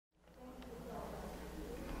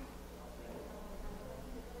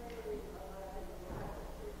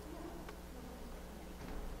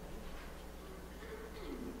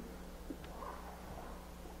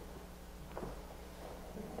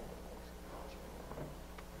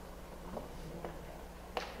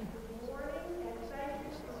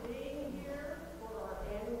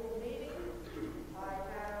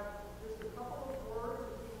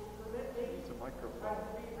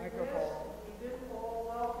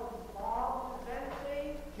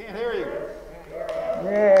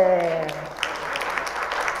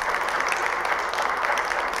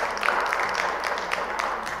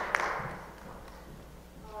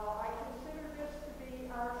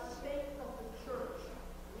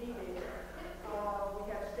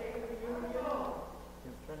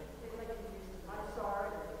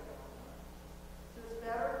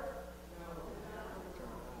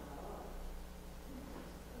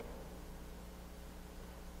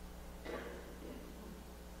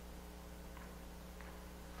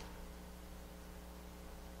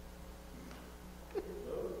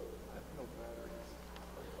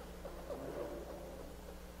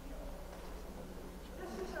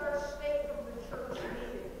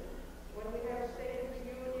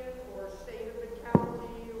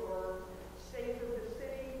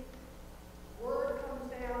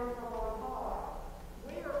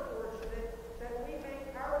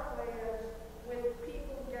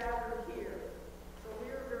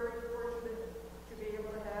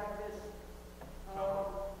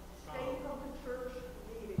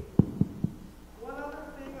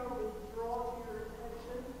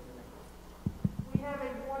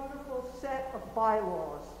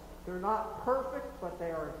bylaws. They're not perfect, but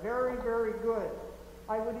they are very, very good.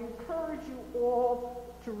 I would encourage you all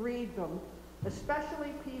to read them,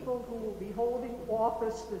 especially people who will be holding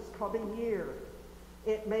office this coming year.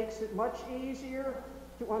 It makes it much easier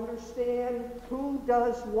to understand who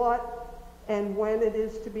does what and when it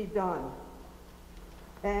is to be done.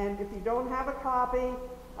 And if you don't have a copy,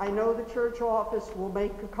 I know the church office will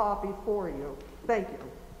make a copy for you. Thank you.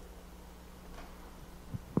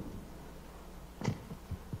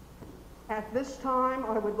 At this time,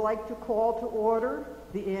 I would like to call to order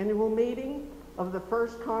the annual meeting of the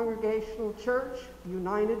First Congregational Church,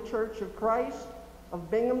 United Church of Christ of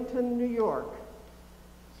Binghamton, New York.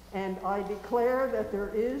 And I declare that there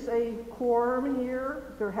is a quorum here.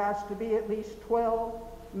 There has to be at least 12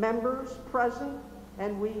 members present,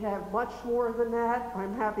 and we have much more than that,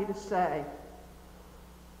 I'm happy to say.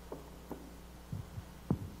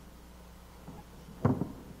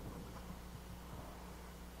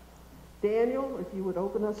 Daniel, if you would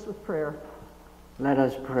open us with prayer. Let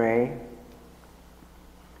us pray.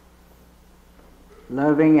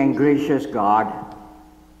 Loving and gracious God,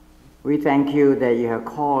 we thank you that you have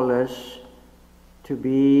called us to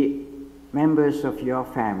be members of your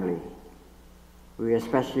family. We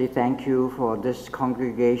especially thank you for this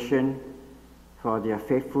congregation, for their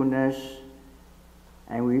faithfulness,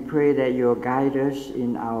 and we pray that you'll guide us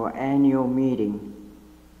in our annual meeting,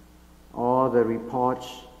 all the reports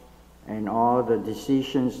and all the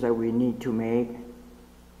decisions that we need to make.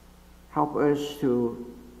 Help us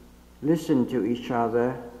to listen to each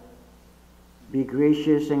other, be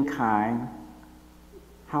gracious and kind.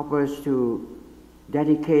 Help us to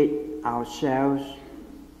dedicate ourselves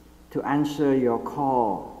to answer your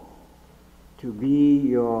call, to be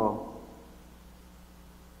your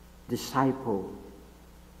disciple,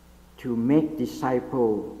 to make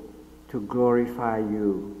disciple, to glorify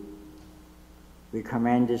you. We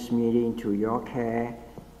commend this meeting to your care.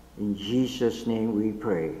 In Jesus' name we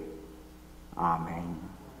pray. Amen.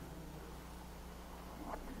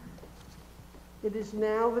 It is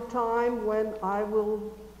now the time when I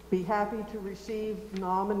will be happy to receive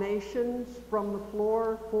nominations from the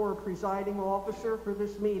floor for presiding officer for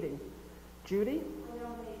this meeting. Judy? I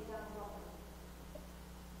nominate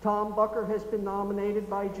Tom Bucker has been nominated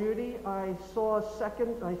by Judy. I saw a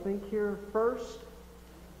second, I think, here first.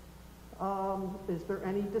 Is there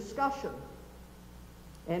any discussion?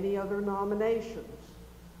 Any other nominations?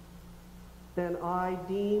 Then I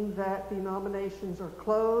deem that the nominations are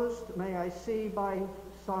closed. May I see by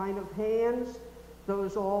sign of hands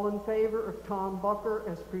those all in favor of Tom Bucker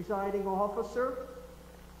as presiding officer?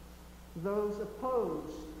 Those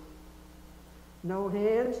opposed? No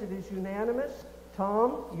hands. It is unanimous.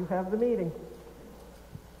 Tom, you have the meeting.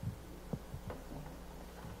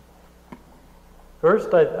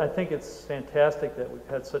 First, I think it's fantastic that we've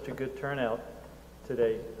had such a good turnout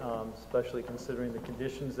today, especially considering the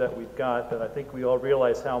conditions that we've got, but I think we all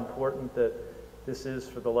realize how important that this is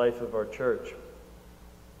for the life of our church.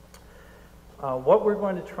 What we're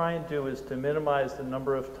going to try and do is to minimize the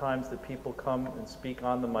number of times that people come and speak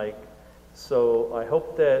on the mic. So I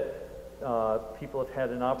hope that people have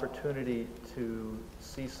had an opportunity to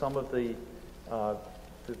see some of the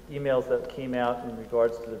emails that came out in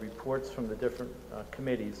regards to the reports from the different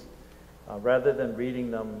committees. Rather than reading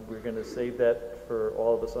them, we're going to save that for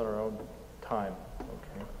all of us on our own time.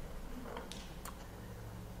 Okay.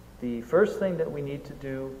 The first thing that we need to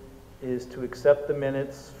do is to accept the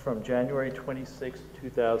minutes from January 26,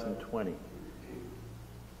 2020.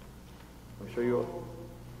 I'm sure you all,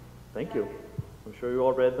 thank you. I'm sure you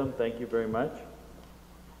all read them. Thank you very much.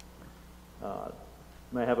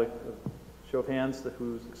 May I have a show of hands to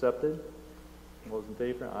who's accepted? All those in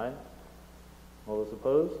favor? Aye. All those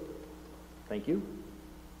opposed? Thank you.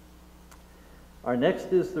 Our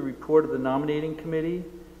next is the report of the nominating committee.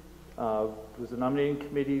 Does the nominating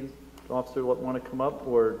committee officer want to come up,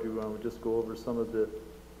 or do you want to just go over some of the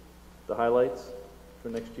highlights for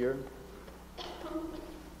next year?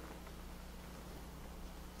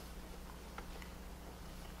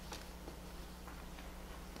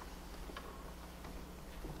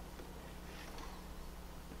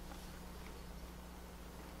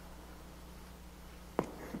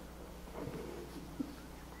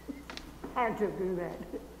 Hard to do that.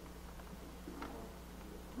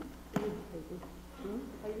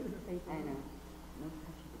 I know. No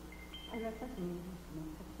touching. I'm not touching. No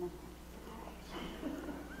touch, nothing.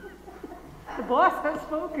 The boss has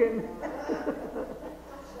spoken.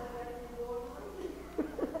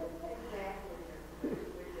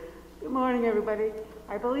 Good morning, everybody.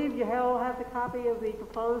 I believe you all have the copy of the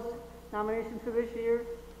proposed nominations for this year.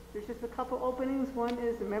 There's just a couple openings. One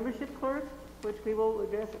is the membership clerk, which we will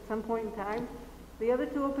address at some point in time. The other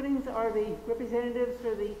two openings are the representatives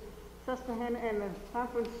for the Susquehanna and the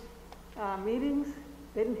conference meetings.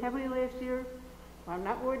 They didn't have any last year. I'm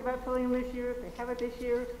not worried about filling them this year. If they have it this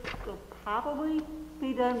year, it'll probably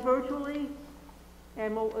be done virtually,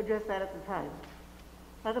 and we'll address that at the time.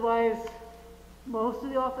 Otherwise, most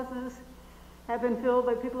of the offices have been filled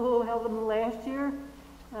by people who held them last year.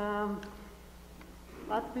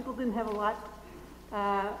 Lots of people didn't have a lot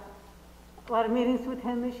of meetings to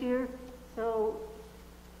attend this year. So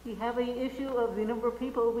we have the issue of the number of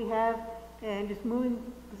people we have and just moving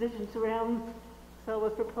positions around. So it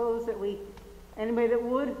was proposed that anybody that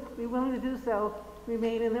would be willing to do so,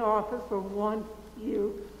 remain in the office for 1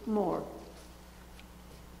 year more.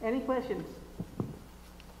 Any questions?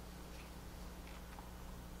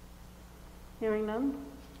 Hearing none?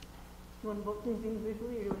 You want to vote things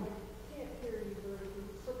individually or? Can't hear you very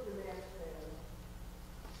good. Put your mask down.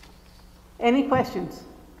 Any questions?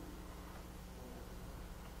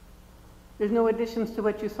 There's no additions to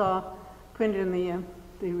what you saw printed in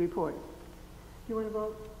the report. Do you want to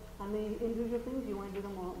vote on the individual things? You want to do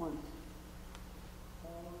them all at once? I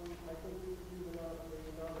think we should do the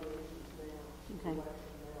nominations now. Okay.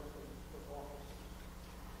 Election now for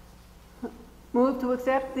office. Move to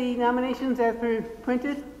accept the nominations as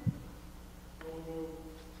printed.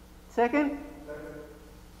 Second?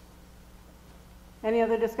 Any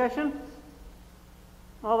other discussion?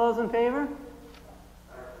 All those in favor?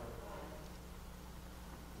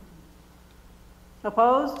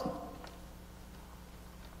 Opposed?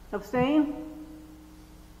 Abstain?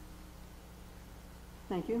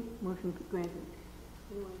 Thank you. Motion granted.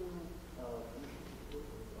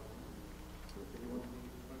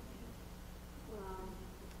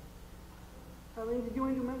 Arlene, did you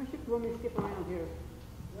want to do membership? You want me to skip around here?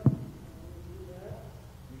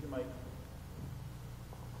 Use your mic.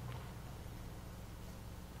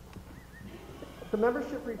 The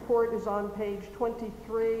membership report is on page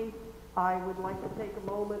 23. I would like to take a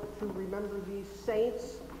moment to remember these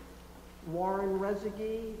saints. Warren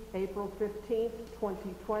Rezegi, April 15th,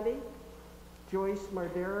 2020. Joyce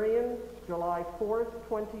Mardarian, July 4th,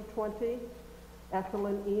 2020.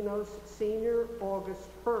 Ethelyn Enos Sr., August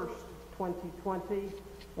 1st, 2020.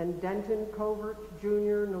 And Denton Covert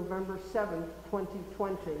Jr., November 7th,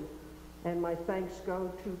 2020. And my thanks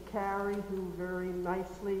go to Carrie, who very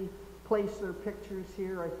nicely placed their pictures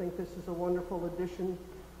here. I think this is a wonderful addition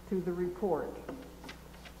to the report.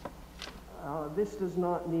 This does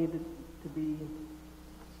not need to be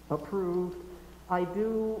approved. I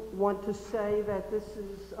do want to say that this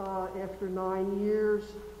is after 9 years.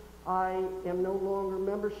 I am no longer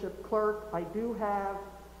membership clerk. I do have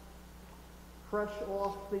fresh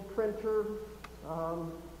off the printer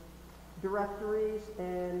directories,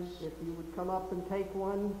 and if you would come up and take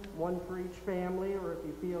one for each family, or if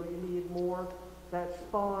you feel you need more, that's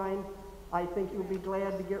fine. I think you'll be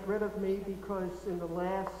glad to get rid of me, because in the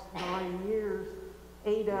last 9 years,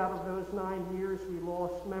 8 out of those 9 years we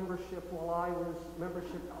lost membership while I was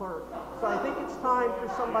membership clerk. So I think it's time for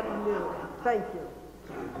somebody new. Thank you.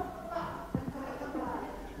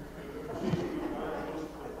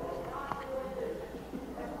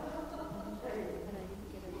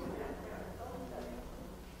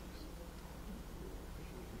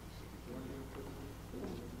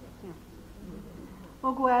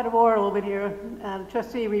 We'll go out of order a little bit here.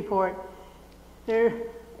 Trustee report.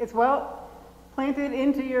 It's well planted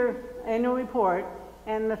into your annual report,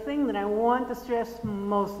 and the thing that I want to stress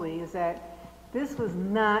mostly is that this was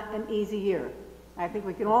not an easy year. I think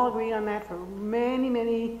we can all agree on that for many,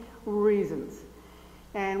 many reasons.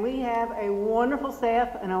 And we have a wonderful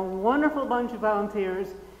staff and a wonderful bunch of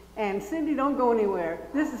volunteers. And Cindy, don't go anywhere.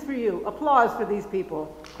 This is for you. Applause for these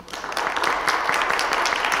people.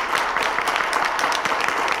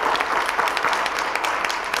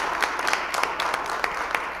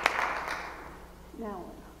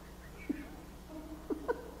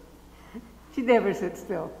 She never sits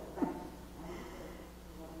still.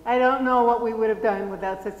 I don't know what we would have done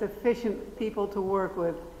without such efficient people to work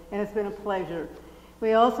with, and it's been a pleasure.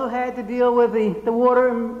 We also had to deal with the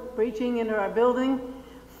water breaching into our building.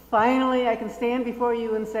 Finally, I can stand before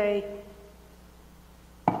you and say,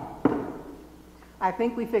 I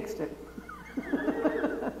think we fixed it.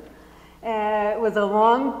 It was a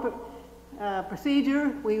long procedure.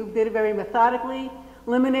 We did it very methodically,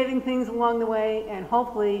 eliminating things along the way, and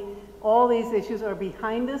hopefully all these issues are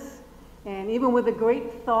behind us. And even with the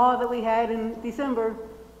great thaw that we had in December,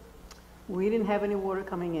 we didn't have any water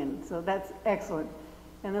coming in. So that's excellent.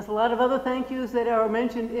 And there's a lot of other thank yous that are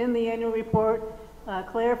mentioned in the annual report.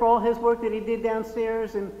 Claire for all his work that he did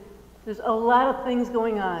downstairs, and there's a lot of things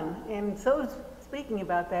going on. And so, speaking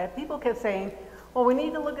about that, people kept saying, well, we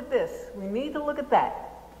need to look at this, we need to look at that.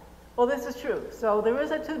 Well, this is true. So there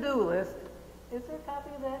is a to-do list. Is there a copy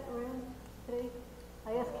of that around today?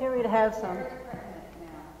 I asked Carrie to have some.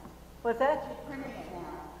 What's that?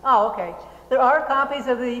 Oh, okay. There are copies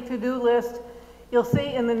of the to-do list. You'll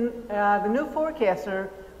see in the new forecaster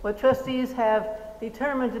what trustees have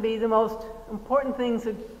determined to be the most important things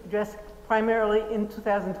to address primarily in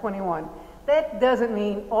 2021. That doesn't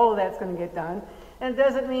mean all of that's going to get done, and it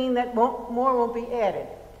doesn't mean that more won't be added,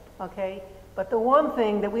 okay? But the one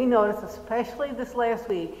thing that we noticed, especially this last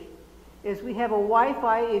week, is we have a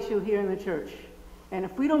Wi-Fi issue here in the church. And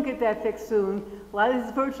if we don't get that fixed soon, a lot of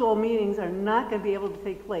these virtual meetings are not going to be able to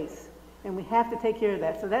take place. And we have to take care of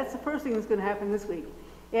that. So that's the first thing that's going to happen this week.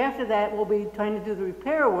 After that, we'll be trying to do the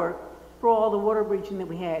repair work for all the water breaching that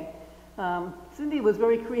we had. Cindy was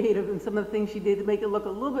very creative in some of the things she did to make it look a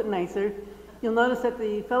little bit nicer. You'll notice that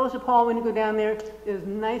the fellowship hall, when you go down there, is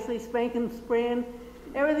nicely spanking, spraying.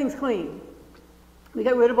 Everything's clean. We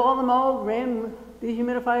got rid of all the mold, ran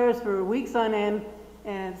dehumidifiers for weeks on end,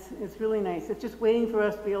 and it's really nice. It's just waiting for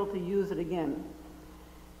us to be able to use it again.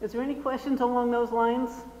 Is there any questions along those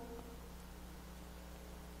lines?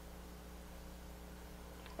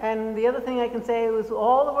 And the other thing I can say was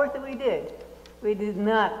all the work that we did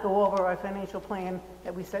not go over our financial plan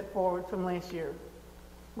that we set forward from last year,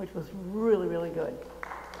 which was really, really good.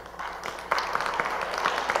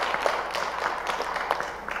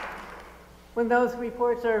 When those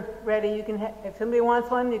reports are ready, you can, if somebody wants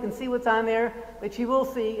one, you can see what's on there, but you will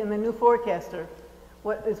see in the new forecaster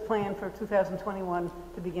what is planned for 2021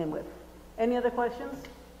 to begin with. Any other questions?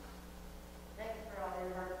 Thanks for all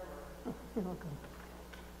your hard work. You're welcome.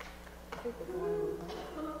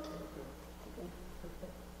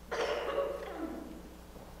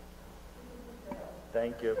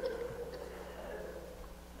 Thank you.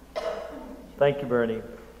 Thank you, Bernie.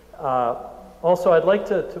 Also, I'd like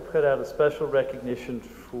to put out a special recognition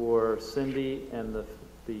for Cindy and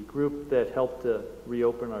the group that helped to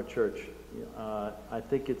reopen our church. I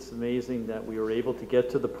think it's amazing that we were able to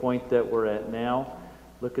get to the point that we're at now.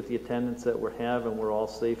 Look at the attendance that we have, and we're all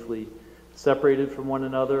safely separated from one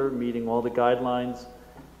another, meeting all the guidelines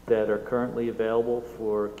that are currently available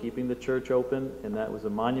for keeping the church open, and that was a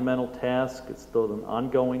monumental task. It's still an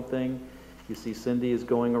ongoing thing. You see Cindy is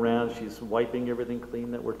going around, she's wiping everything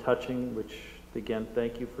clean that we're touching, which, again,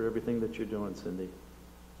 thank you for everything that you're doing, Cindy.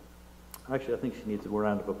 Actually, I think she needs a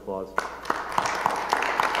round of applause.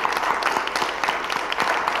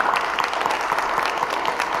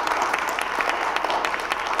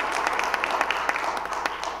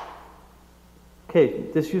 Okay,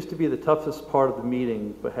 this used to be the toughest part of the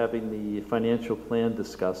meeting, but having the financial plan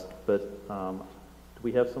discussed, but do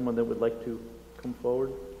we have someone that would like to come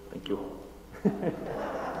forward? Thank you.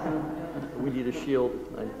 We need a shield.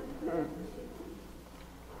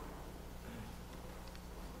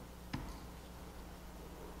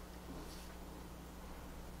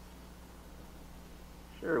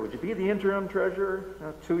 Sure. Would you be the interim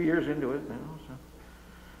treasurer? 2 years into it now.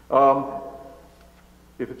 So.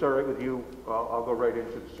 If it's all right with you, I'll go right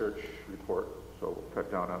into the search report, so we'll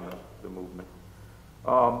cut down on the movement.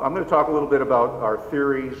 I'm going to talk a little bit about our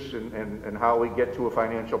theories and how we get to a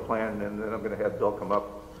financial plan, and then I'm going to have Bill come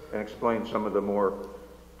up and explain some of the more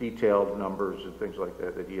detailed numbers and things like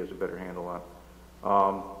that he has a better handle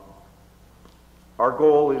on. Our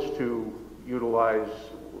goal is to utilize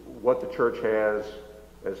what the church has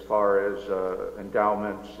as far as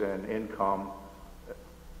endowments and income,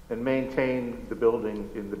 and maintain the building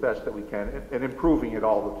in the best that we can, and improving it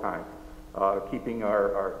all the time, keeping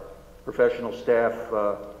our professional staff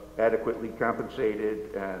adequately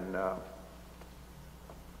compensated, and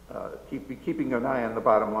keeping an eye on the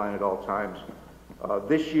bottom line at all times.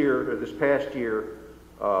 This past year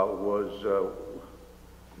was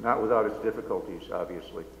not without its difficulties,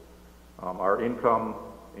 obviously. Our income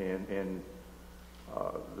in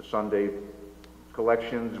the Sunday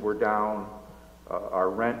collections were down. Our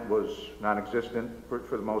rent was non-existent for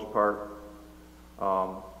the most part.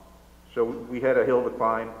 So we had a hill to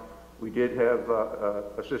climb. We did have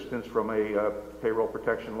assistance from a payroll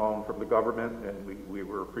protection loan from the government, and we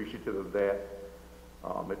were appreciative of that.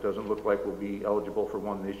 It doesn't look like we'll be eligible for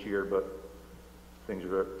one this year, but things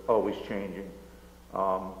are always changing.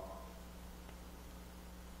 I'm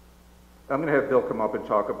going to have Bill come up and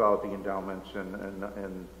talk about the endowments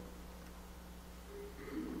and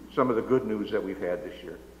some of the good news that we've had this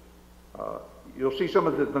year. You'll see some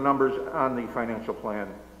of the numbers on the financial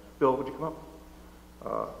plan. Bill, would you come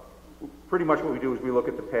up? Pretty much what we do is we look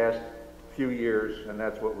at the past few years, and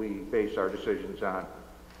that's what we base our decisions on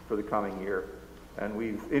for the coming year. And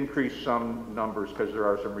we've increased some numbers because there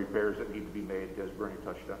are some repairs that need to be made, as Bernie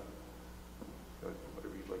touched on. So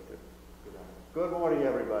whatever you'd like to get on. Good morning,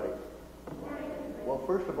 everybody. Well,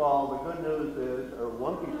 first of all, the good news is, or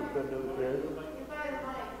one piece of good news is,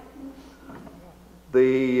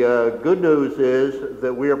 the good news is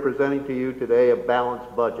that we are presenting to you today a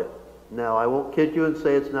balanced budget. Now, I won't kid you and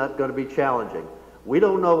say it's not going to be challenging. We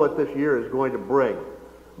don't know what this year is going to bring,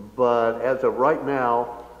 but as of right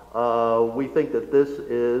now, we think that this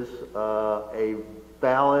is a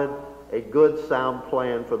valid, a good, sound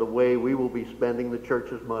plan for the way we will be spending the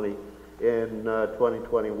church's money in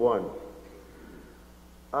 2021.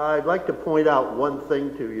 I'd like to point out one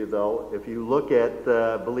thing to you, though. If you look at,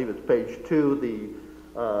 I believe it's page 2,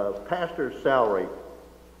 the pastor's salary.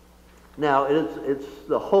 Now, it's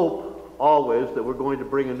the hope always that we're going to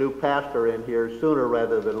bring a new pastor in here sooner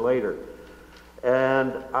rather than later.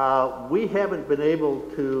 And we haven't been able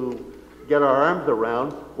to get our arms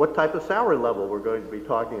around what type of salary level we're going to be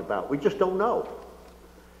talking about. We just don't know.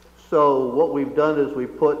 So what we've done is we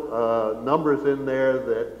put numbers in there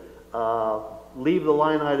that leave the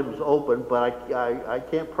line items open, but I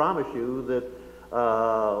can't promise you that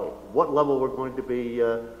what level we're going to be,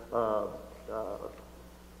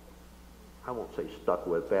 I won't say stuck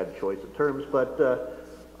with, bad choice of terms, but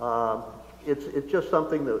it's just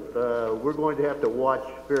something that we're going to have to watch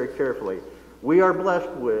very carefully. We are blessed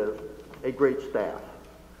with a great staff,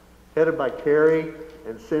 headed by Carrie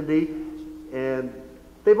and Cindy, and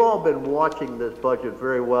they've all been watching this budget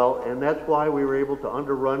very well, and that's why we were able to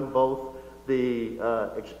underrun both the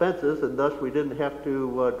expenses, and thus we didn't have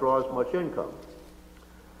to draw as much income.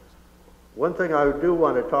 One thing I do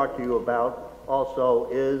want to talk to you about also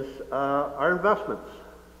is our investments.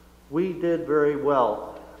 We did very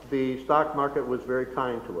well. The stock market was very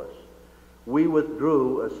kind to us. We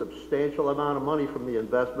withdrew a substantial amount of money from the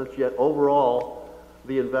investments, yet overall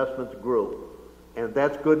the investments grew. And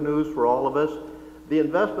that's good news for all of us. The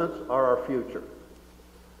investments are our future.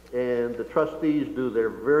 And the trustees do their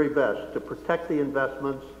very best to protect the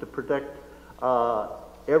investments, to protect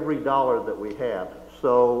every dollar that we have.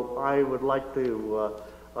 So I would like to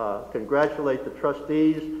congratulate the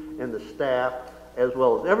trustees and the staff, as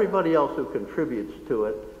well as everybody else who contributes to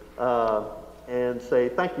it, and say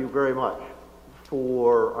thank you very much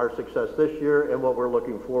for our success this year and what we're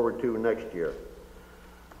looking forward to next year.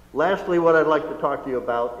 Lastly, what I'd like to talk to you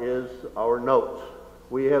about is our notes.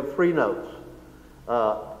 We have 3 notes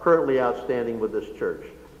currently outstanding with this church.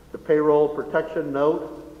 The payroll protection note,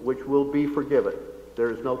 which will be forgiven. There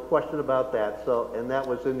is no question about that. So, and that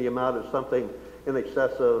was in the amount of something in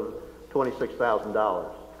excess of $26,000.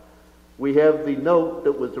 We have the note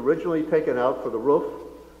that was originally taken out for the roof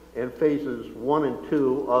and phases 1 and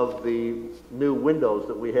 2 of the new windows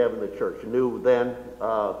that we have in the church. New then,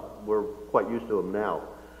 we're quite used to them now.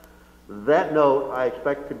 That note I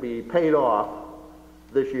expect to be paid off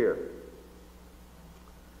this year.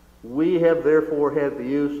 We have therefore had the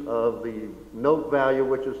use of the note value,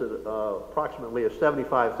 which is approximately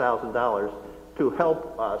 $75,000, to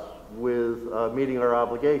help us with meeting our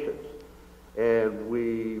obligations. And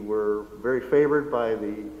we were very favored by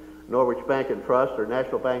the Norwich Bank and Trust, or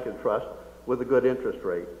National Bank and Trust, with a good interest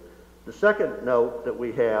rate. The second note that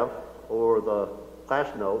we have, or the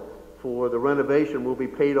last note, for the renovation will be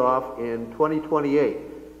paid off in 2028.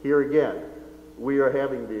 Here again, we are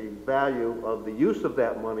having the value of the use of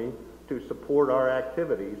that money to support our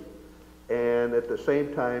activities, and at the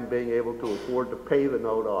same time being able to afford to pay the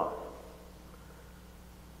note off.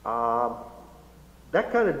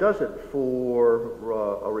 That kind of does it for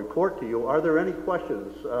a report to you. Are there any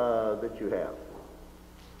questions that you have?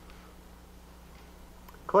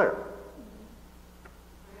 Claire.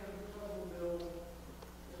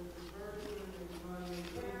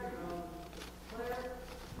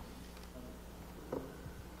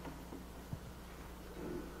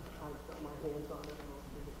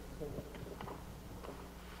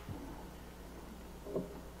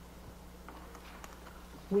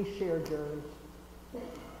 We share Jerry.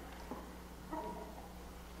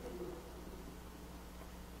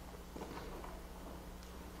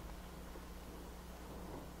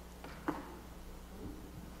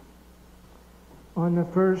 On the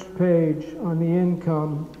first page, on the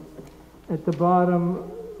income, at the bottom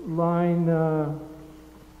line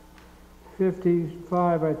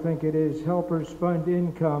 55, I think it is, Helpers Fund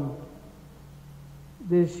income.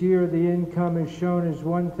 This year, the income is shown as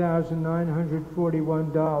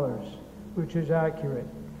 $1,941, which is accurate.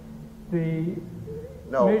 The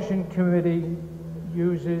Mission Committee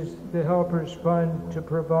uses the Helpers Fund to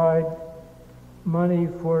provide money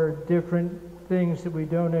for different things that we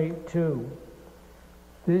donate to.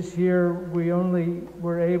 This year, we only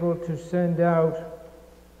were able to send out,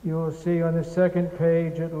 you will see on the second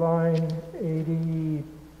page at line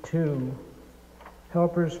 82,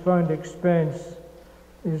 Helpers Fund expense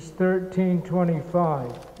is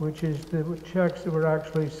 $13.25, which is the checks that were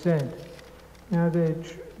actually sent. Now, the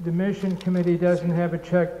mission committee doesn't have a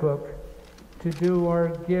checkbook. To do our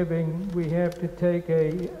giving, we have to take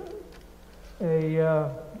a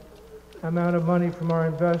amount of money from our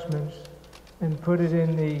investments and put it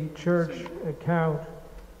in the church account,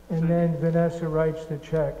 and then Vanessa writes the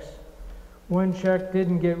checks. One check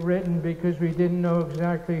didn't get written because we didn't know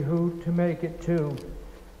exactly who to make it to.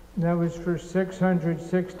 And that was for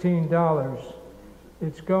 $616.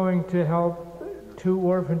 It's going to help 2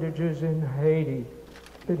 orphanages in Haiti.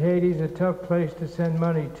 But Haiti's a tough place to send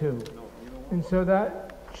money to. And so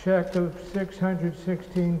that check of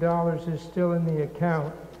 $616 is still in the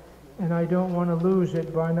account, and I don't want to lose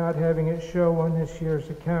it by not having it show on this year's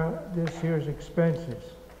account, this year's expenses.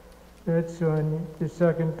 That's on the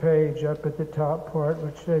second page up at the top part,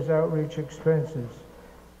 which says outreach expenses.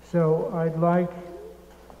 So I'd like,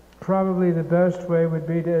 probably the best way would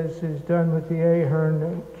be to, as is done with the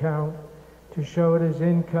Ahern account, to show it as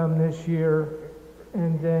income this year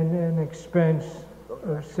and then an expense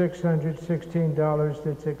of $616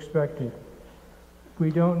 that's expected. We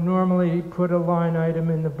don't normally put a line item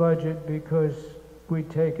in the budget because we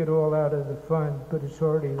take it all out of the fund, but it's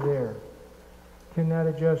already there. Can that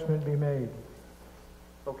adjustment be made?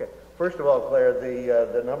 Okay. First of all, Claire,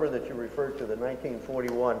 the number that you referred to, the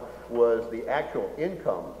 1941, was the actual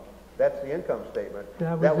income. That's the income statement.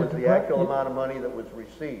 That was the actual amount of money that was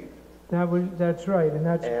received. That's right, and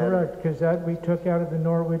that's correct, because that we took out of the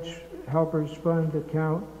Norwich Helpers Fund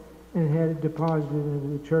account and had it deposited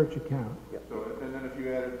into the church account. So, and then if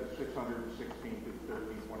you added the 616 to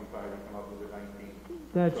 1325, you come up with a 19.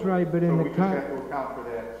 That's right, but in the we just have to account for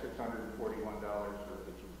that $641.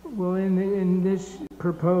 Well, in this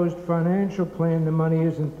proposed financial plan, the money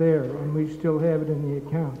isn't there, and we still have it in the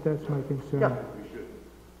account. That's my concern. Yeah.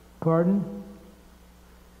 Pardon?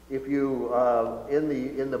 If you,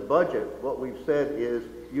 in the budget, what we've said is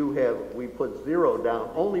we put 0 down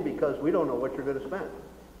only because we don't know what you're going to spend.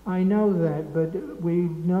 I know that, but we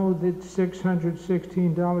know that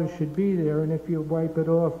 $616 should be there, and if you wipe it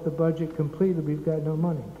off the budget completely, we've got no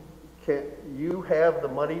money. You have the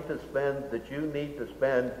money to spend that you need to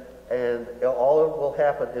spend, and all that will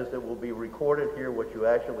happen is it will be recorded here what you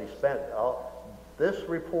actually spent. This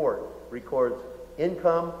report records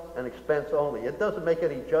income and expense only. It doesn't make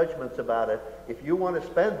any judgments about it. If you want to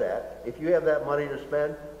spend that, if you have that money to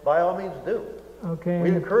spend, by all means do. Okay. We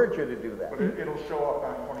encourage you to do that. But it'll show up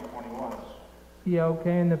on 2021's. Yeah,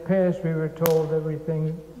 okay. In the past, we were told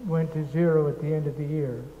everything went to 0 at the end of the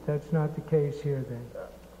year. That's not the case here then.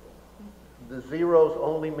 The zeros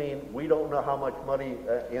only mean we don't know how much money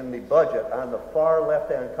in the budget. On the far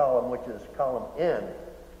left-hand column, which is column N,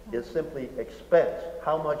 is simply expense.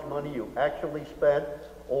 How much money you actually spent,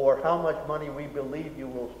 or how much money we believe you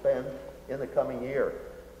will spend in the coming year.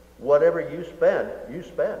 Whatever you spend,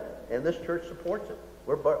 and this church supports it.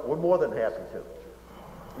 We're more than happy to.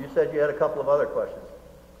 You said you had a couple of other questions,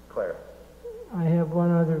 Claire. I have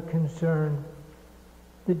one other concern.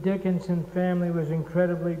 The Dickinson family was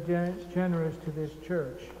incredibly generous to this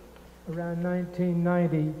church. Around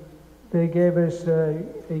 1990, they gave us a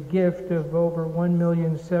gift of over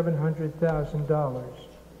 $1,700,000.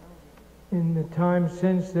 In the time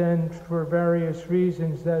since then, for various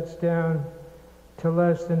reasons, that's down to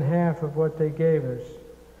less than half of what they gave us.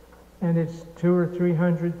 And it's $200,000 or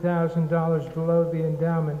 $300,000 below the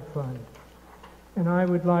endowment fund. And I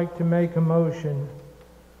would like to make a motion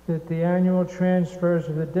that the annual transfers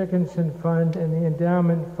of the Dickinson Fund and the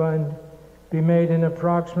endowment fund be made in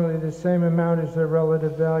approximately the same amount as their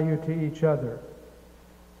relative value to each other.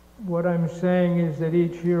 What I'm saying is that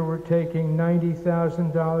each year we're taking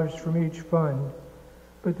 $90,000 from each fund,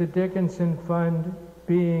 but the Dickinson Fund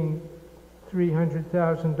being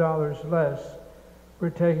 $300,000 less, we're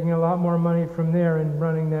taking a lot more money from there and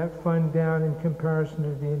running that fund down in comparison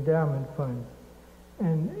to the endowment fund.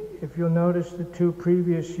 And if you'll notice the 2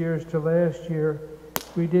 previous years to last year,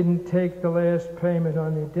 we didn't take the last payment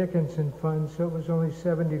on the Dickinson Fund, so it was only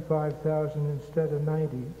 $75,000 instead of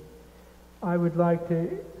 $90,000. I would like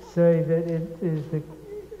to say that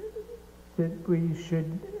that we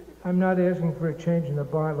should, I'm not asking for a change in the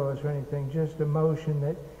bylaws or anything, just a motion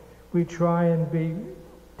that we try and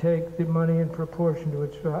take the money in proportion to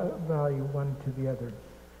its value, one to the other.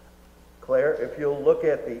 Claire, if you'll look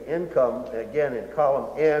at the income, again in column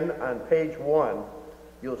N on page 1,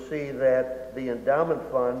 you'll see that the endowment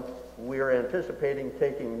fund, we're anticipating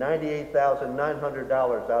taking $98,900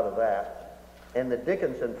 out of that. And the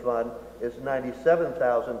Dickinson fund is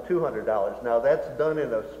 $97,200. Now that's done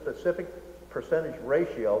in a specific percentage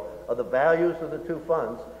ratio of the values of the two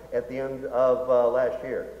funds at the end of last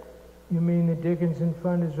year. You mean the Dickinson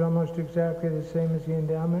Fund is almost exactly the same as the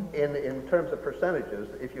endowment? In terms of percentages,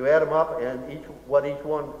 if you add them up and what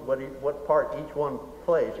part each one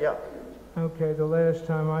plays, yeah. Okay, the last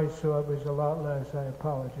time I saw it was a lot less, I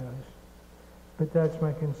apologize. But that's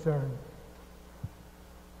my concern.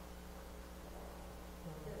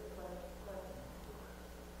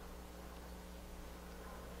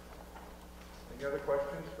 Any other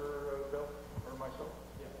questions for Bill or myself?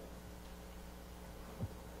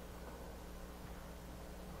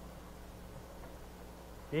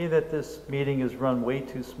 Being that this meeting is run way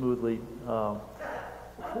too smoothly,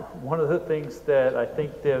 one of the things that I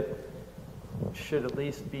think that should at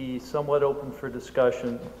least be somewhat open for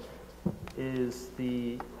discussion is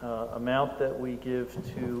the amount that we give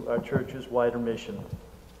to our church's wider mission.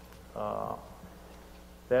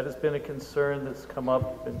 That has been a concern that's come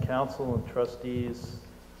up in council and trustees,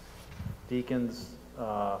 deacons,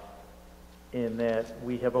 in that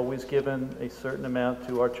we have always given a certain amount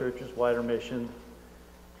to our church's wider mission.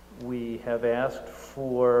 We have asked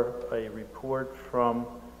for a report from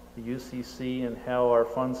the UCC and how our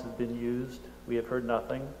funds have been used. We have heard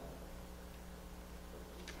nothing.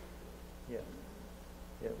 Yeah,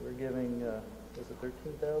 we're giving, is it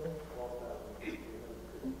 $13,000?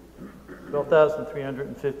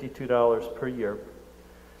 $12,352 per year.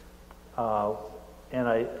 And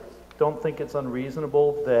I don't think it's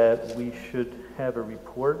unreasonable that we should have a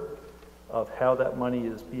report of how that money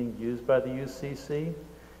is being used by the UCC.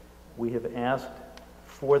 We have asked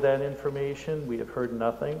for that information. We have heard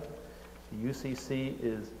nothing. The UCC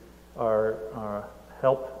is our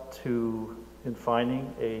help in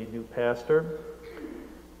finding a new pastor.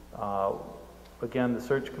 Again, the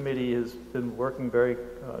search committee has been working very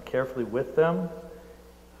carefully with them,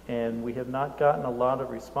 and we have not gotten a lot of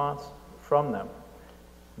response from them.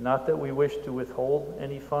 Not that we wish to withhold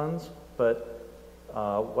any funds, but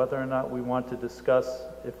whether or not we want to discuss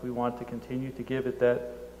if we want to continue to give it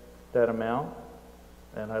that amount,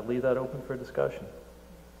 and I leave that open for discussion.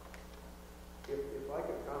 If I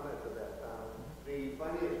could comment to that, the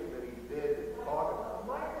Finance Committee did talk about...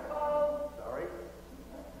 Microphone! Sorry.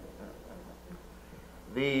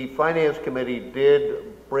 The Finance Committee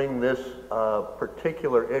did bring this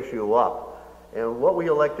particular issue up, and what we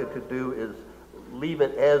elected to do is leave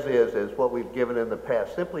it as what we've given in the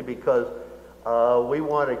past, simply because we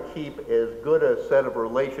want to keep as good a set of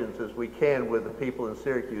relations as we can with the people in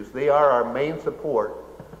Syracuse. They are our main support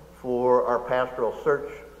for our pastoral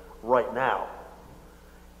search right now.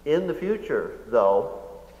 In the future, though,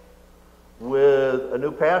 with a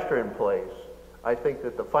new pastor in place, I think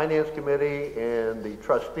that the Finance Committee and the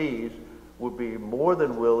trustees would be more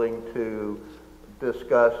than willing to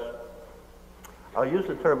discuss, I'll use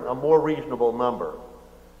the term, a more reasonable number.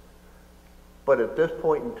 But at this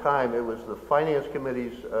point in time, it was the Finance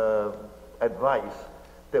Committee's advice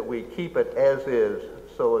that we keep it as is,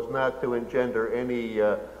 so as not to engender any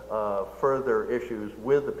further issues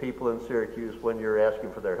with the people in Syracuse when you're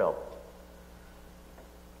asking for their help.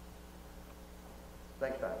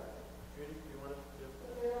 Thanks, Tom. Judy, do you want to give?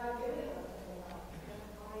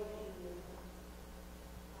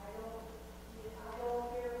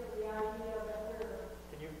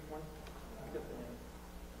 Can you get the hand?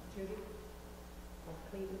 Judy?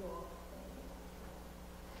 Clean it off.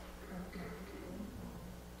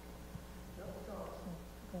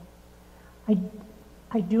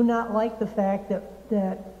 I do not like the fact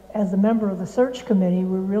that as a member of the search committee,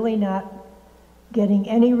 we're really not getting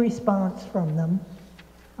any response from them.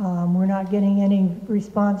 We're not getting any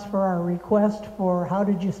response for our request for how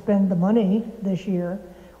did you spend the money this year.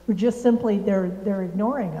 We're just simply, they're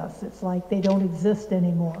ignoring us. It's like they don't exist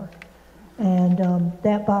anymore. And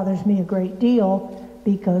that bothers me a great deal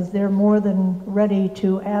because they're more than ready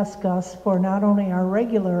to ask us for not only our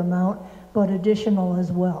regular amount, but additional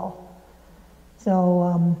as well.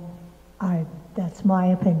 So that's my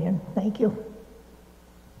opinion. Thank you.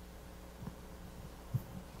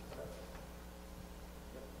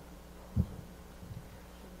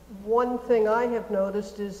 One thing I have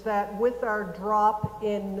noticed is that with our drop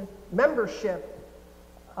in membership,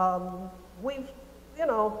 we've,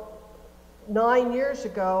 9 years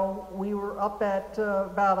ago, we were up at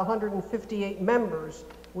about 158 members.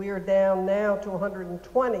 We are down now to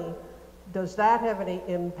 120. Does that have any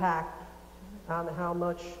impact on how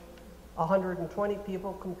much 120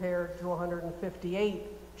 people compared to 158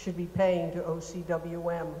 should be paying to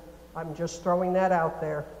OCWM. I'm just throwing that out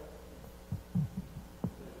there.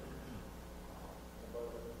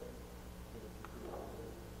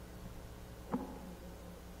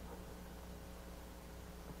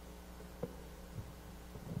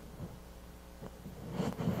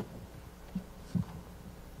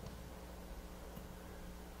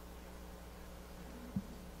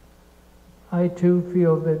 I too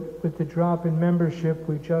feel that with the drop in membership,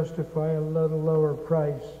 we justify a little lower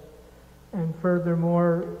price. And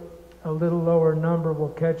furthermore, a little lower number will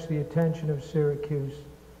catch the attention of Syracuse.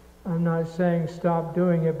 I'm not saying stop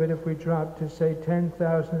doing it, but if we drop to, say,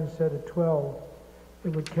 10,000 instead of 12, it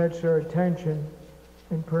would catch their attention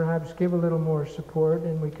and perhaps give a little more support.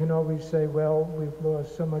 And we can always say, well, we've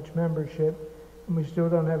lost so much membership, and we still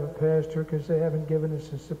don't have a pastor because they haven't given us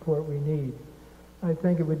the support we need. I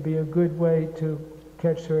think it would be a good way to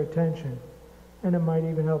catch their attention, and it might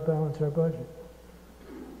even help balance our budget.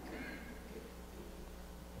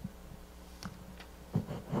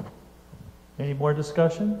 Any more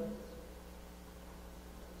discussion?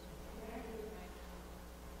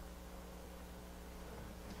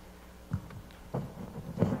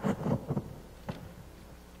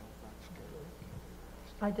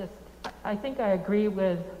 I think I agree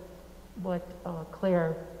with what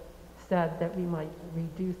Claire said, that we might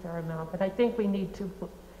reduce our amount, but I think we need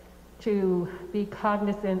to be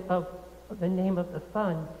cognizant of the name of the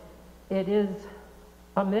fund. It is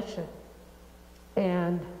a mission,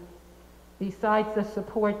 and besides the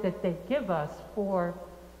support that they give us for,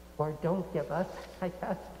 or don't give us, I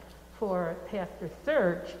guess, for pastor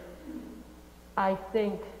search, I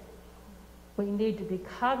think we need to be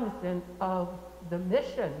cognizant of the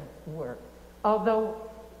mission work. Although,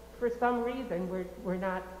 for some reason, we're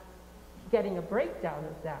not getting a breakdown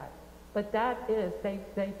of that. But that is,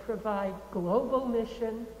 they provide global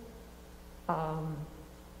mission,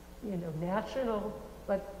 national,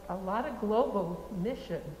 but a lot of global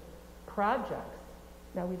mission projects.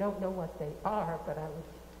 Now, we don't know what they are, but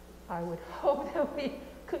I would hope that we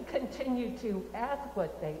could continue to ask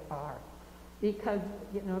what they are, because,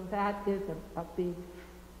 that is a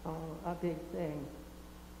big thing.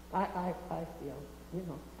 I feel,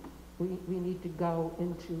 we need to go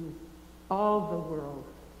into all the world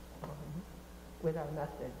with our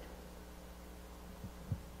message.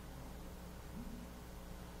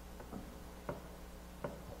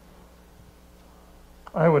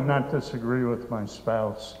 I would not disagree with my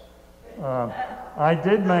spouse. I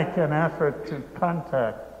did make an effort to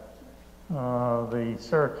contact the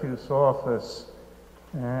Syracuse office,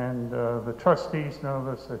 and the trustees know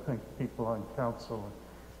this. I think people on council and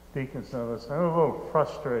deacons know this. I'm a little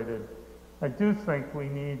frustrated. I do think we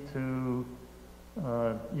need to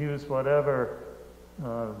use whatever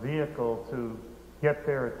vehicle to get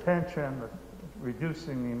their attention.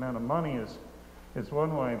 Reducing the amount of money is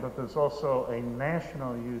one way, but there's also a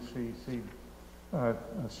national UCC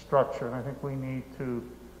structure, and I think we need to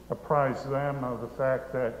apprise them of the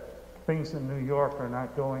fact that things in New York are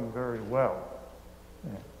not going very well.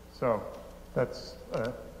 Yeah. So that's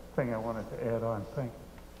a thing I wanted to add on. Thank you.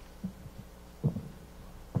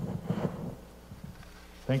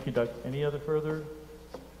 Thank you, Doug. Any other further?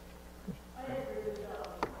 I agree with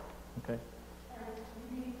Doug. Okay. And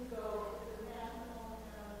we need to go to the national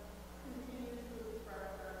and continue to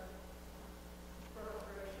express our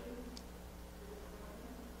frustration.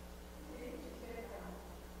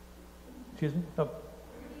 Excuse me?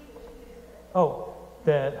 Oh,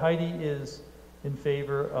 that Heidi is in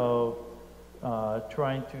favor of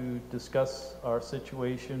trying to discuss our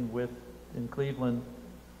situation in Cleveland,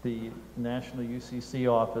 the National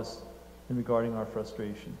UCC office, in regarding our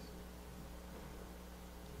frustrations.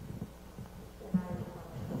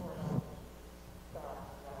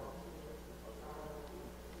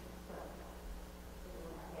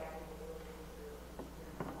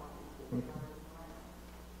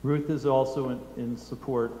 Ruth is also in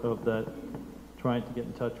support of that, trying to get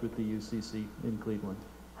in touch with the UCC in Cleveland.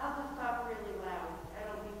 I'll just talk really loud. I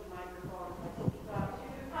don't need the microphone.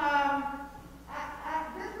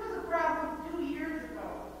 This was a problem 2 years ago.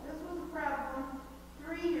 This was a problem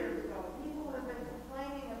 3 years ago. People have been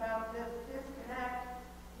complaining about this disconnect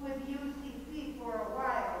with UCC for a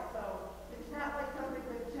while, so it's not like something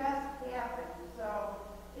that just happened. So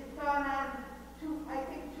it's gone on I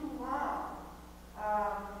think too long.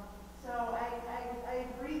 So I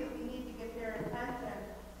agree that we need to get their attention.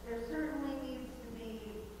 There certainly needs to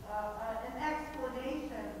be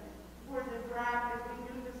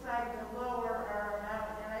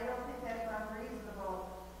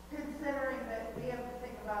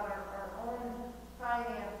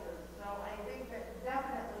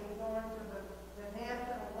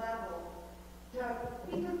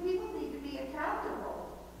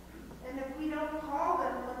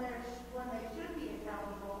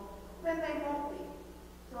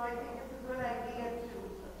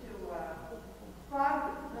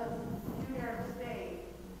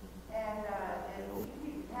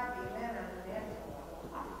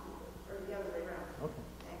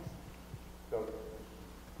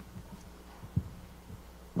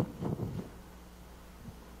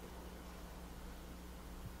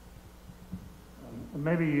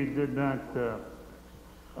maybe you did not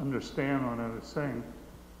understand what I was saying.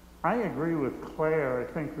 I agree with Claire.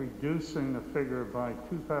 I think reducing the figure by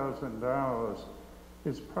 $2,000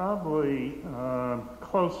 is probably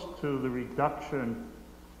close to the reduction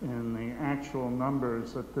in the actual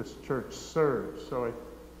numbers that this church serves. So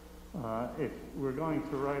if we're going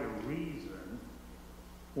to write a reason,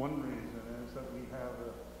 one reason is that we have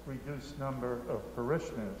a reduced number of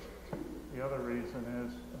parishioners. The other reason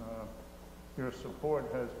is your support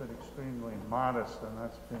has been extremely modest, and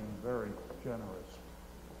that's being very generous.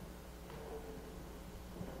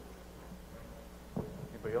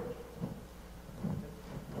 Anybody else?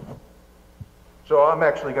 So I'm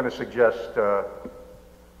actually going to suggest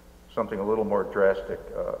something a little more drastic,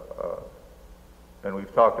 and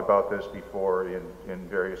we've talked about this before in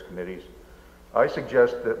various committees. I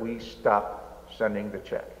suggest that we stop sending the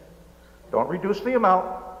check. Don't reduce the amount.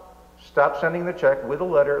 Stop sending the check with a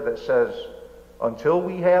letter that says, until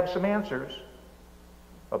we have some answers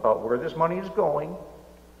about where this money is going,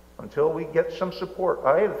 until we get some support.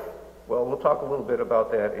 Well, we'll talk a little bit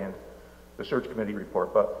about that in the search committee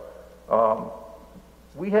report, but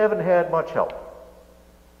we haven't had much help.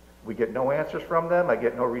 We get no answers from them. I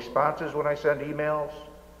get no responses when I send emails.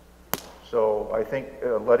 So I think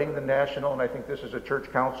letting the national, and I think this is a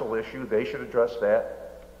church council issue, they should address that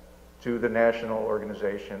to the national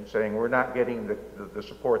organization, saying we're not getting the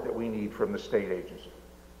support that we need from the state agency.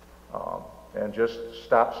 And just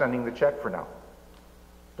stop sending the check for now.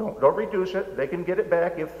 Don't reduce it. They can get it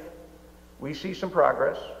back if we see some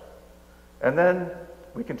progress. And then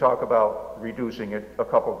we can talk about reducing it a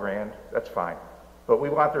couple grand. That's fine. But we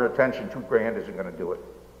want their attention. $2,000 isn't going to do it.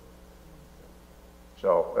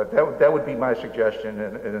 So that would be my suggestion,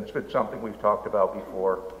 and it's been something we've talked about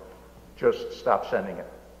before. Just stop sending it.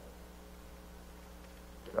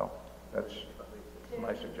 So that's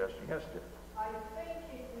my suggestion. Yes, Jim. I think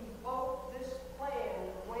if we vote this plan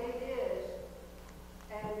the way it is,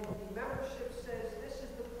 and the membership says this is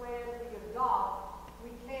the plan we adopt, we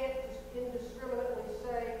can't just indiscriminately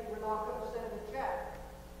say we're not going to send a check.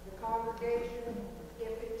 The congregation,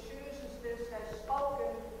 if it chooses this, has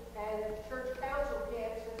spoken, and church council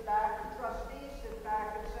can't sit back, the trustees sit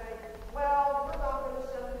back and say, well, we're not going to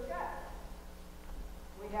send a check.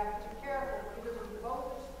 We have to be careful. Either we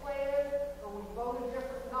vote this plan or we vote a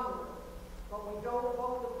different number. But we don't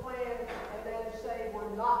vote the plan and then say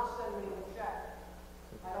we're not sending a check.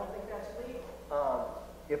 I don't think that's legal.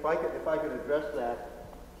 If I could address that,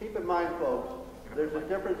 keep in mind, folks, there's a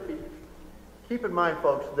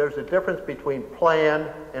difference between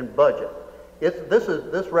plan and budget.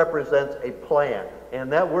 This represents a plan,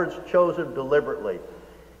 and that word's chosen deliberately.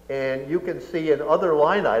 And you can see in other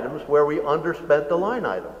line items where we underspent the line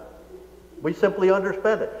item. We simply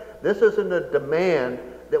underspent it. This isn't a demand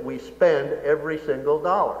that we spend every single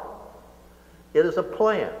dollar. It is a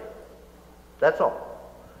plan. That's all.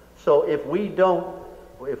 So if we,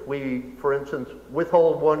 for instance,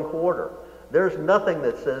 withhold 1 quarter, there's nothing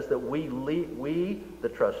that says that we, the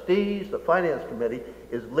trustees, the finance committee,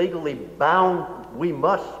 is legally bound. We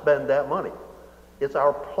must spend that money. It's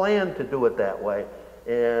our plan to do it that way.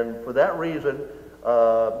 And for that reason,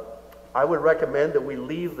 I would recommend that we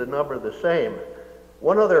leave the number the same.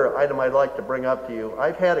 One other item I'd like to bring up to you.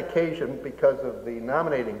 I've had occasion, because of the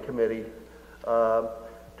nominating committee,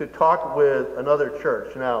 to talk with another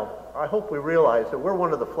church. Now, I hope we realize that we're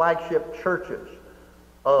one of the flagship churches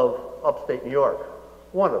of upstate New York.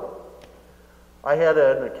 One of them. I had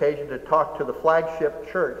an occasion to talk to the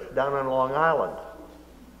flagship church down on Long Island.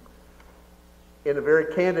 In a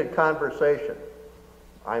very candid conversation,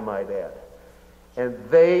 I might add. And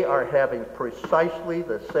they are having precisely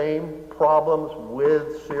the same problems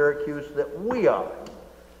with Syracuse that we are.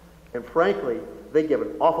 And frankly, they give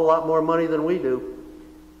an awful lot more money than we do.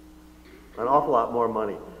 An awful lot more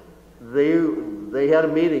money. They had a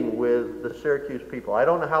meeting with the Syracuse people. I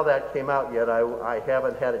don't know how that came out yet. I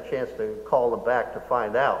haven't had a chance to call them back to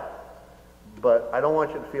find out. But I don't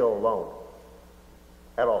want you to feel alone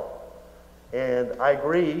at all. And I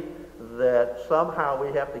agree that somehow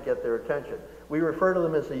we have to get their attention. We refer to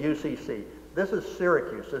them as the UCC. This is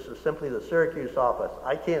Syracuse. This is simply the Syracuse office.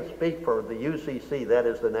 I can't speak for the UCC, that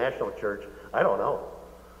is the national church. I don't know.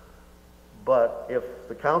 But if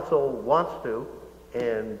the council wants to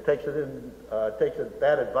and takes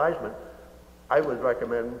that advisement, I would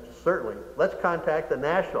recommend, certainly, let's contact the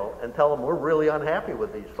national and tell them we're really unhappy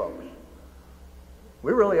with these folks.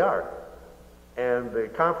 We really are. And the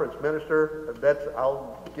conference minister,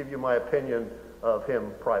 I'll give you my opinion of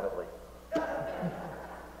him privately. I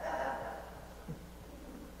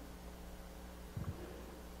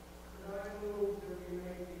move that we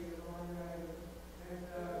make the line item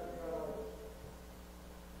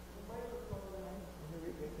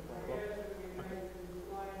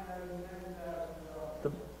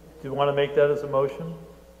Do you want to make that as a motion?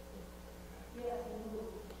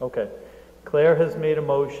 Okay. Claire has made a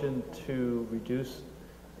motion to reduce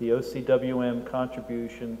the OCWM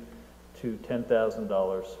contribution to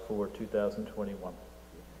 $10,000 for 2021.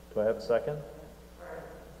 Do I have a second?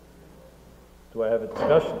 Do I have a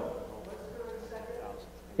discussion?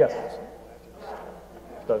 Yes.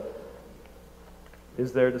 Doug.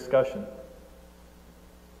 Is there discussion?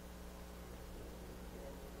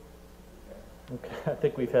 Okay, I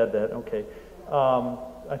think we've had that, okay.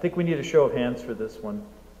 I think we need a show of hands for this one.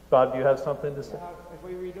 Bob, do you have something to say? If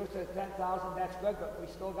we reduce it to 10,000, that's good, but we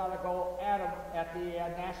still gotta go at them at the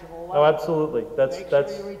national level. Oh, absolutely. Make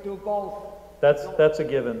sure we do both. That's a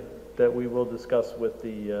given that we will discuss with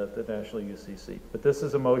the National UCC. But this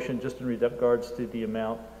is a motion just in regards to the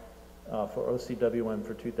amount for OCWM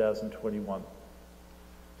for 2021.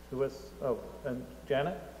 Who was, oh, and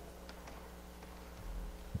Janet?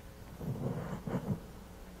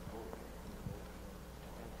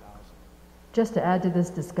 Just to add to this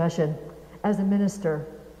discussion, as a minister,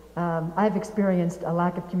 I've experienced a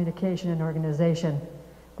lack of communication and organization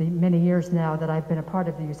the many years now that I've been a part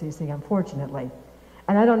of the UCC, unfortunately.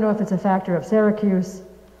 And I don't know if it's a factor of Syracuse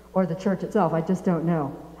or the church itself. I just don't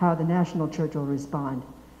know how the national church will respond.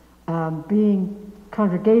 Being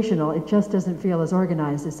congregational, it just doesn't feel as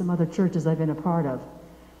organized as some other churches I've been a part of.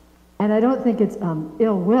 And I don't think it's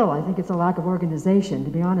ill will. I think it's a lack of organization,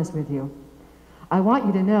 to be honest with you. I want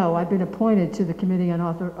you to know I've been appointed to the Committee on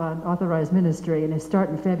Authorized Ministry, and I start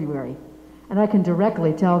in February. And I can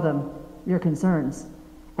directly tell them your concerns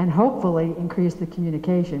and hopefully increase the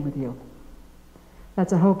communication with you.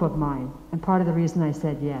 That's a hope of mine, and part of the reason I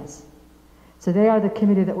said yes. So they are the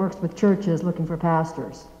committee that works with churches looking for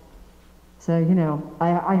pastors. So, you know,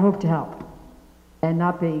 I hope to help and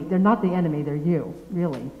they're not the enemy, they're you,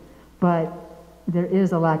 really. But there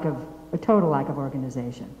is a total lack of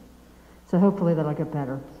organization. So hopefully that'll get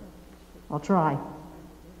better. I'll try.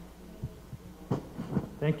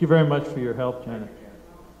 Thank you very much for your help, Janet.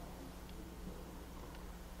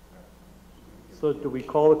 So do we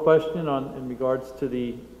call the question in regards to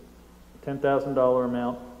the $10,000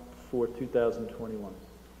 amount for 2021?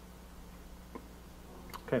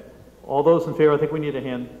 Okay. All those in favor, I think we need a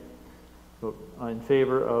hand vote in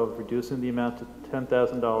favor of reducing the amount to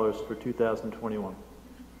 $10,000 for 2021.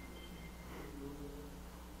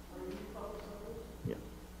 Yeah.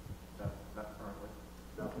 Not currently.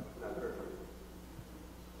 No, Okay. not currently.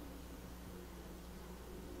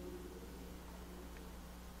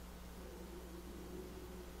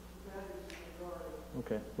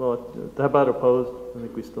 Okay. Well, how about opposed? I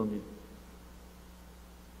think we still need.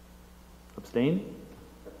 Abstain?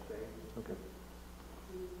 Okay.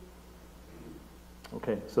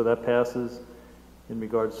 Okay, so that passes in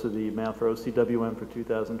regards to the amount for OCWM for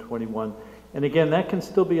 2021. And again, that can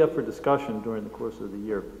still be up for discussion during the course of the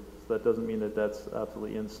year. So that doesn't mean that that's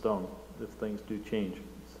absolutely in stone if things do change.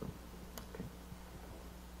 So, okay.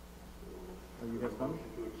 You have some?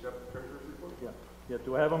 To accept the treasurer's report? Yeah. Yeah.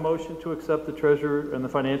 Do I have a motion to accept the treasurer and the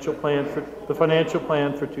financial plan for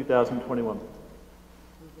 2021?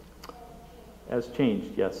 As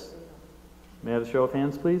changed, yes. May I have a show of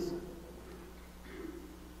hands, please?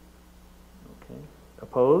 Okay.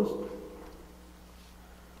 Opposed?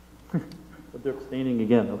 But they're abstaining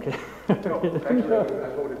again, okay. No, actually, I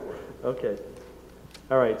voted for it. Okay.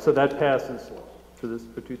 All right, so that passes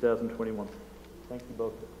for 2021. Thank you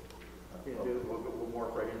both. We'll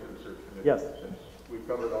morph right into the search committee. Yes. Since we've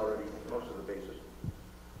covered already most of the bases.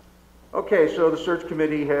 Okay, so the search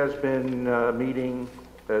committee has been meeting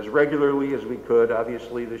as regularly as we could.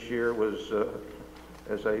 Obviously, this year was,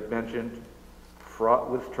 as I mentioned, fraught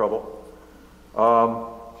with trouble.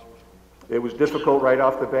 It was difficult right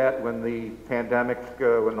off the bat when the pandemic,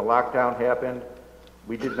 when the lockdown happened.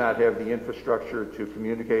 We did not have the infrastructure to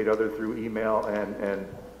communicate other through email and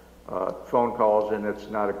phone calls, and it's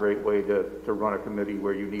not a great way to run a committee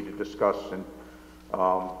where you need to discuss, and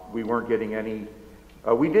we weren't getting any.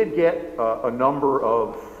 We did get a number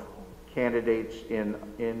of candidates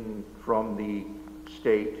in from the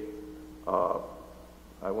state.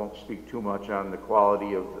 I won't speak too much on the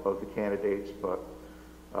quality of the candidates, but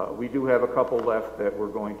we do have a couple left that we're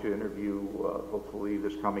going to interview hopefully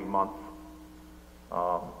this coming month,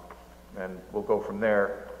 and we'll go from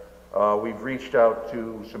there. We've reached out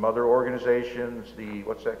to some other organizations,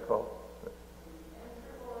 what's that called?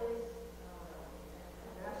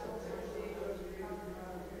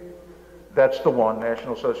 That's the one,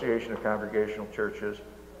 National Association of Congregational Churches.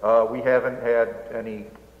 We haven't had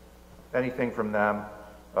anything from them.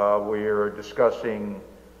 We're discussing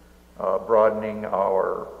broadening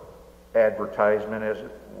our advertisement, as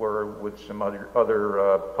it were, with some other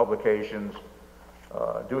publications,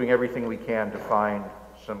 doing everything we can to find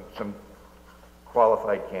some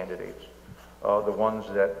qualified candidates. The ones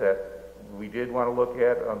that we did want to look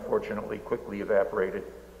at, unfortunately, quickly evaporated.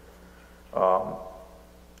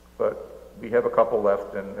 But we have a couple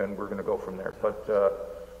left, and we're going to go from there. But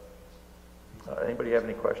anybody have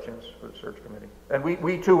any questions for the search committee? And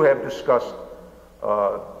we too have discussed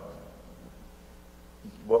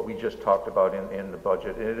what we just talked about in the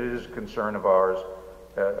budget. It is a concern of ours.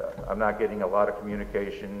 I'm not getting a lot of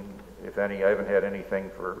communication, if any. I haven't had anything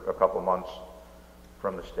for a couple months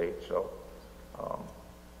from the state. So,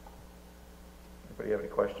 anybody have any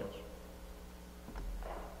questions?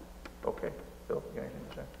 Okay, Bill, you got anything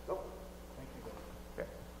to say? Nope. Thank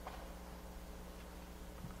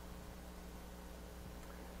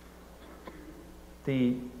you.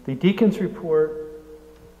 Okay. The Deacon's report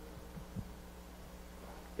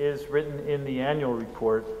is written in the annual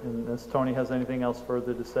report, and unless Tony has anything else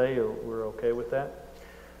further to say, or we're okay with that.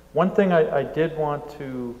 One thing I did want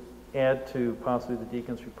to add to possibly the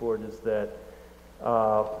Deacon's report is that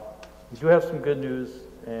we do have some good news,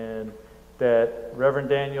 and that Reverend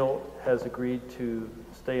Daniel has agreed to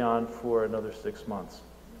stay on for another 6 months.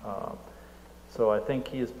 So I think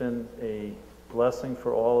he has been a blessing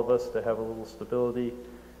for all of us to have a little stability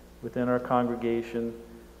within our congregation.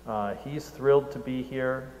 He's thrilled to be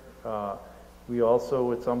here. We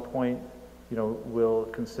also, at some point, will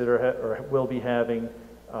consider or will be having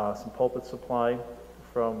some pulpit supply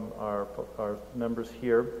from our members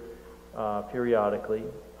here periodically.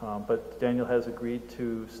 But Daniel has agreed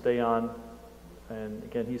to stay on, and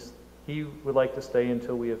again, he would like to stay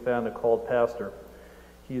until we have found a called pastor.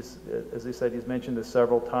 He's, as I said, he's mentioned this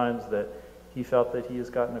several times that he felt that he has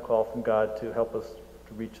gotten a call from God to help us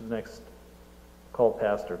to reach the next called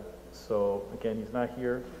pastor. So again, he's not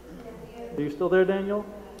here. Are you still there, Daniel?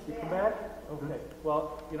 You come back? Okay.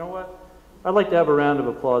 Well, you know what? I'd like to have a round of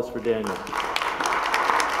applause for Daniel.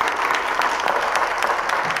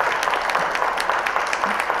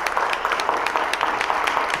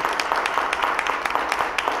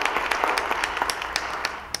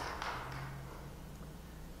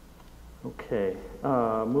 Okay.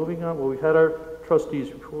 Moving on. Well, we've had our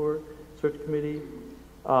trustees report, search committee.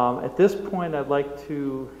 At this point, I'd like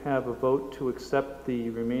to have a vote to accept the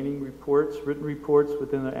remaining reports, written reports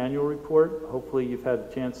within the annual report. Hopefully you've had a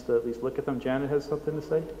chance to at least look at them. Janet has something to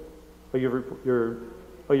say? Oh,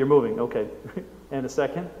 you're moving, okay. And a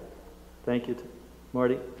second? Thank you,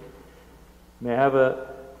 Marty. May I have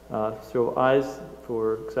a show of ayes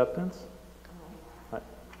for acceptance? Aye.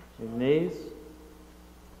 Any nays?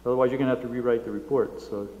 Otherwise, you're going to have to rewrite the report,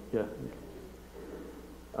 so yeah.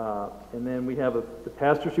 And then we have the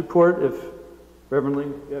pastor's report. If Reverend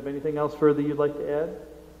Ling, do you have anything else further you'd like to add?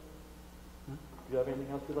 Do you have anything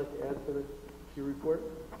else you'd like to add to your report?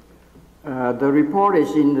 The report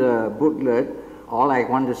is in the booklet. All I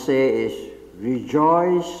want to say is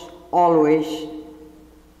rejoice always,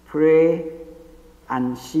 pray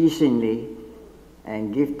unceasingly,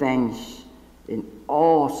 and give thanks in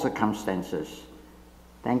all circumstances.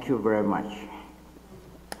 Thank you very much.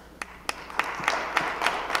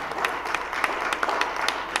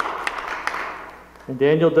 And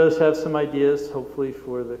Daniel does have some ideas, hopefully,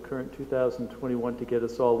 for the current 2021 to get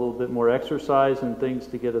us all a little bit more exercise and things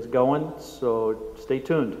to get us going. So stay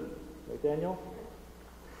tuned. Right, Daniel?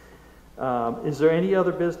 Is there any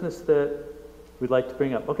other business that we'd like to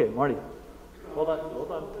bring up? Okay, Marty. Hold on.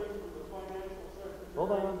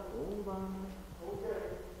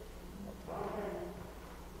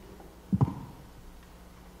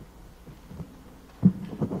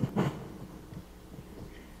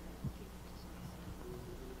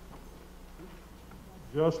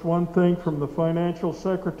 Just one thing from the financial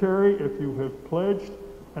secretary. If you have pledged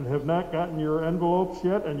and have not gotten your envelopes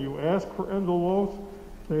yet and you ask for envelopes,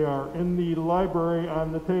 they are in the library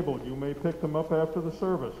on the table. You may pick them up after the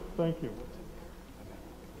service. Thank you.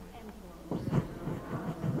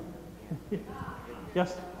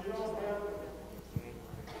 Yes?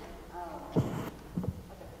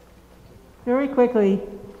 Very quickly,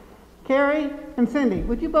 Carrie and Cindy,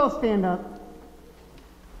 would you both stand up?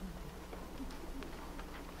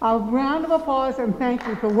 A round of applause and thank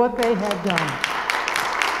you for what they have done.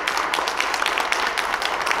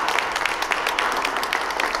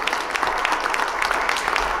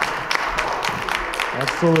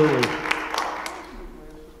 Absolutely.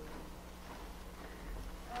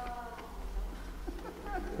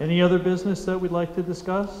 Any other business that we'd like to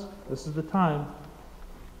discuss? This is the time.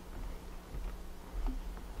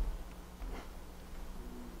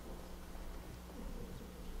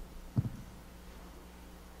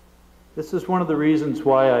 This is one of the reasons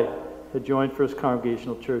why I had joined First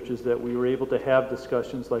Congregational Church, is that we were able to have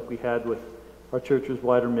discussions like we had with our church's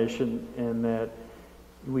wider mission, and that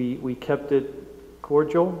we kept it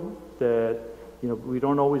cordial, that, you know, we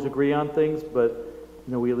don't always agree on things, but,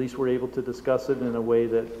 you know, we at least were able to discuss it in a way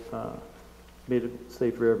that made it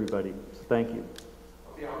safe for everybody. So thank you.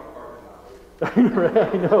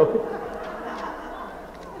 I know.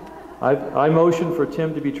 I motion for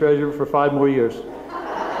Tim to be treasurer for 5 more years.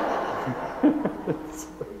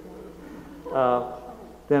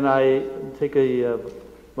 Then I take a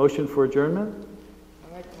motion for adjournment.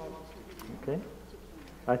 Okay.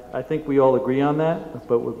 I think we all agree on that,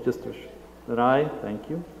 but with just an aye. Thank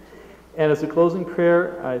you. And as a closing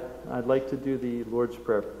prayer, I'd like to do the Lord's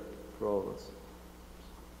Prayer for all of us.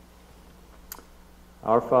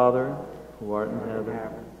 Our Father, who art in heaven,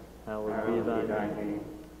 hallowed be thy name.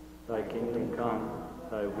 Thy kingdom come,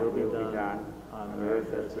 thy will be done, on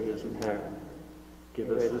earth as it is in heaven. Give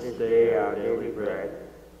us this day our daily bread,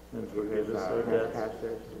 and forgive us our debts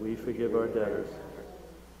as we forgive our debtors.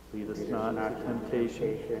 Lead us not into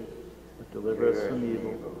temptation, but deliver us from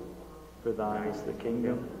evil. For thine is the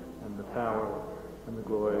kingdom, and the power, and the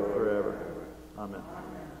glory forever. Amen.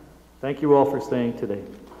 Thank you all for staying today.